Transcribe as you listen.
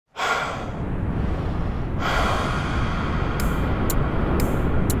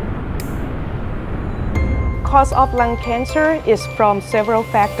cause of lung cancer is from several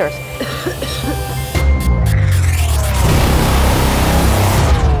factors.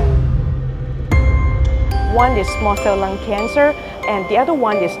 One is small cell lung cancer and the other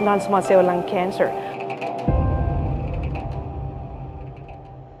one is non-small cell lung cancer.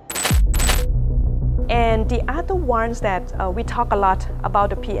 And the other ones that we talk a lot about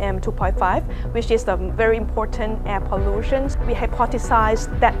the PM 2.5, which is the very important air pollution. We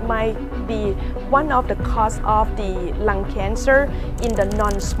hypothesize that might be one of the cause of the lung cancer in the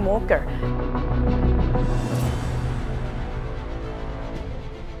non-smoker.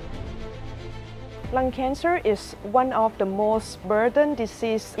 Lung cancer is one of the most burdened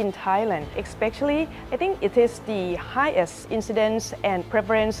disease in Thailand. Especially, I think it is the highest incidence and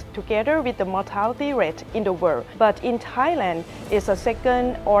prevalence together with the mortality rate in the world. But in Thailand, it's a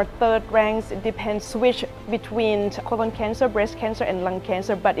second or third ranks. It depends switch between colon cancer, breast cancer, and lung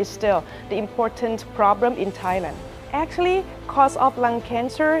cancer, but it's still the important problem in Thailand. Actually, cause of lung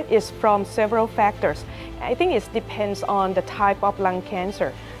cancer is from several factors. I think it depends on the type of lung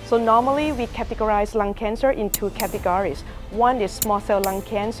cancer. So normally we categorize lung cancer in two categories. One is small cell lung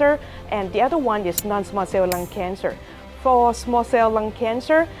cancer and the other one is non-small cell lung cancer. For small cell lung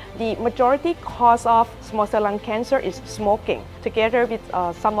cancer, the majority cause of small cell lung cancer is smoking, together with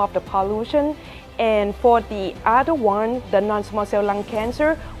some of the pollution. And for the other one, the non-small cell lung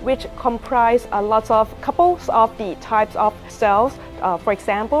cancer, which comprise lots of couples of the types of cells, for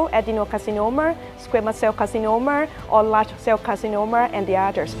example, adenocarcinoma, squamous cell carcinoma, or large cell carcinoma, and the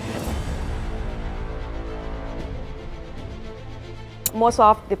others. Most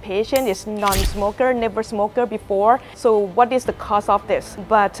of the patient is non-smoker, never smoker before. So what is the cause of this?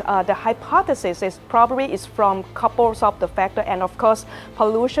 But the hypothesis is probably is from couples of the factor, and of course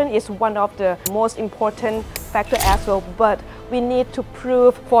pollution is one of the most important factor as well. But we need to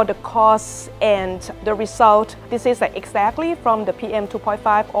prove for the cause and the result. This is exactly from the PM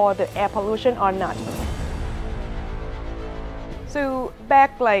 2.5 or the air pollution or not. So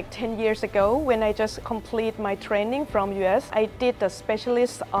back like 10 years ago, when I just complete my training from US, I did the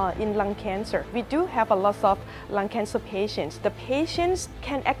specialist in lung cancer. We do have a lot of lung cancer patients. The patients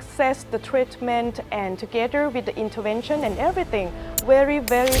can access the treatment and together with the intervention and everything, very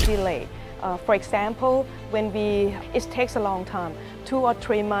delayed. For example, it takes a long time, 2 or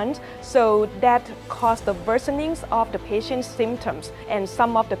 3 months, so that caused the worsening of the patient's symptoms, and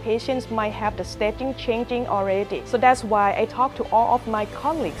some of the patients might have the staging changing already. So that's why I talk to all of my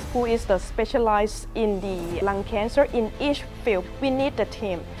colleagues who is the specialized in the lung cancer in each field. We need the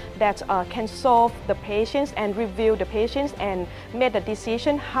team that can solve the patients and review the patients and make the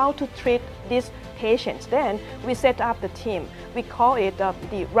decision how to treat these patients. Then we set up the team. We call it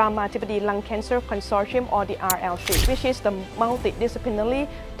the Ramatipadi Lung Cancer Consortium, or the RLC, which is the multidisciplinary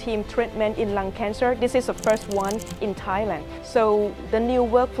team treatment in lung cancer. This is the first one in Thailand. So the new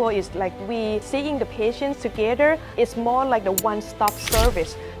workflow is like we seeing the patients together. It's more like the one-stop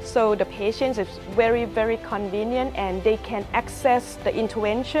service. So the patients is very convenient and they can access the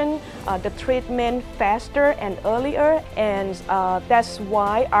intervention, the treatment faster and earlier, and that's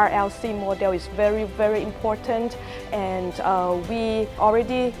why RLC model is very important. And we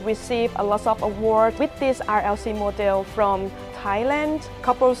already received a lot of awards with this RLC model from Thailand,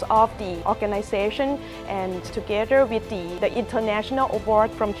 couples of the organization, and together with the international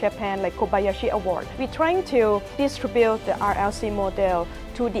award from Japan, like Kobayashi Award. We're trying to distribute the RLC model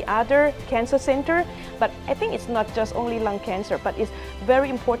to the other cancer center, but I think it's not just only lung cancer, but it's very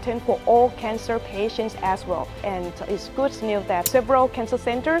important for all cancer patients as well. And it's good news that several cancer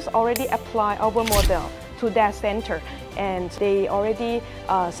centers already apply our model to that center, and they already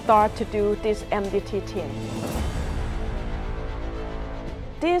start to do this MDT team.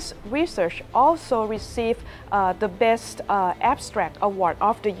 This research also received the Best Abstract Award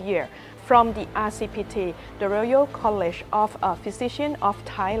of the Year from the RCPT, the Royal College of Physicians of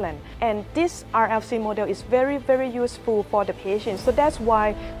Thailand. And this RLC model is very useful for the patients. So that's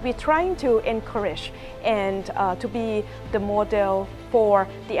why we're trying to encourage and to be the model for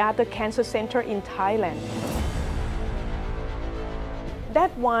the other cancer center in Thailand.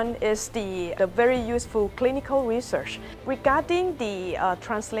 That one is the very useful clinical research. Regarding the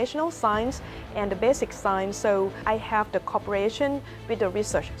translational science and the basic science, so I have the cooperation with the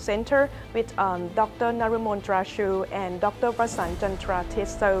research center with Dr. Narumon Drashu and Dr. Vasan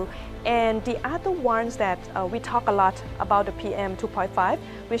Jantratis. So, and the other ones that we talk a lot about the PM 2.5,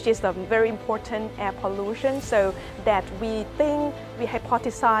 which is a very important air pollution, so that we think, we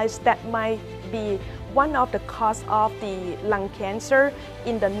hypothesize that might be one of the cause of the lung cancer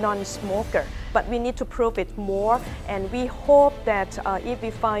in the non-smoker. But we need to prove it more, and we hope that if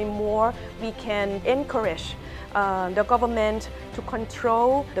we find more, we can encourage the government to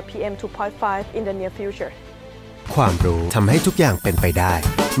control the PM 2.5 in the near future. ความรู้ทำให้ทุกอย่างเป็นไปได้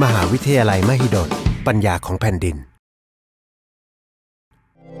มหาวิทยาลัยมหิดลปัญญาของแผ่นดิน